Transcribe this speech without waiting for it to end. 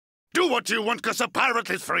Do what you want, 'cause a pirate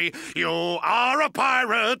is free. You are a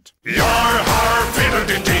pirate. Yar, har,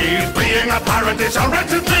 fiddle-dee-dee. Being a pirate is a right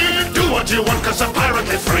to be. Do what you want, 'cause a pirate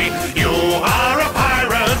is free. You are a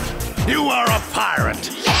pirate. You are a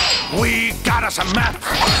pirate. We got us a map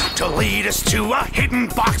to lead us to a hidden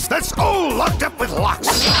box that's all locked up with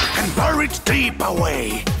locks and buried deep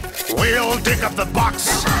away. We'll dig up the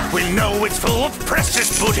box. We know it's full of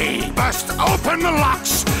precious booty. Bust open the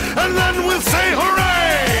locks, and then we'll say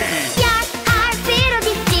hooray! Yar, har,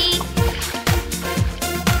 fiddle-dee-dee.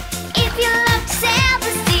 If you love to sail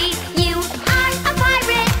the sea, you are a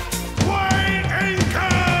pirate. Weigh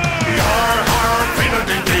anchor! Yar, har,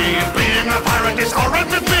 fiddle-dee-dee. Being a pirate is alright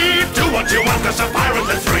with me. Do what you want, 'cause a pirate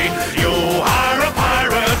is free. You are a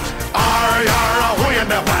pirate. Yar, ahoy in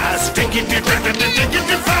the blast.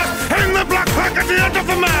 Tickety-tickety-tickety fast. Hang the black flag at the end of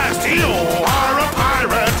the mast. You are a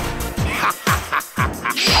pirate.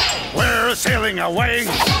 We're sailing away.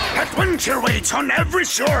 Adventure waits on every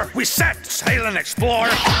shore. We set sail and explore,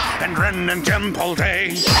 and Ren and jump all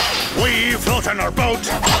day. We float on our boat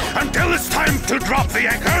until it's time to drop the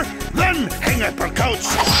anchor. Then hang up our coats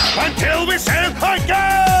until we sail again.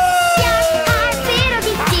 Yar, har,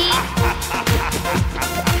 fiddle-dee-dee.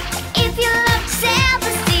 If you love to sail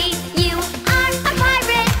the sea, you are a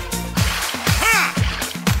pirate.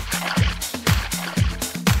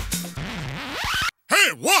 Hey,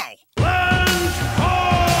 wow! Land ho!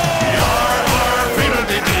 Yar, har,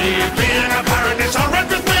 fiddle-dee-dee. Being a pirate is alright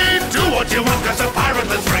with me. Do what you want, 'cause a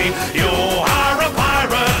pirate is free. You are a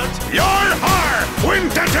pirate. Yar, har!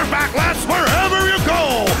 Wind at your back, lads, wherever you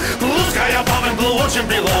go. Blue sky above and blue ocean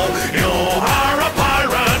below. You are a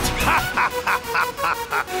pirate.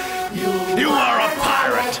 You are a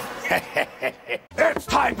pirate. It's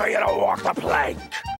time for you to walk the plank.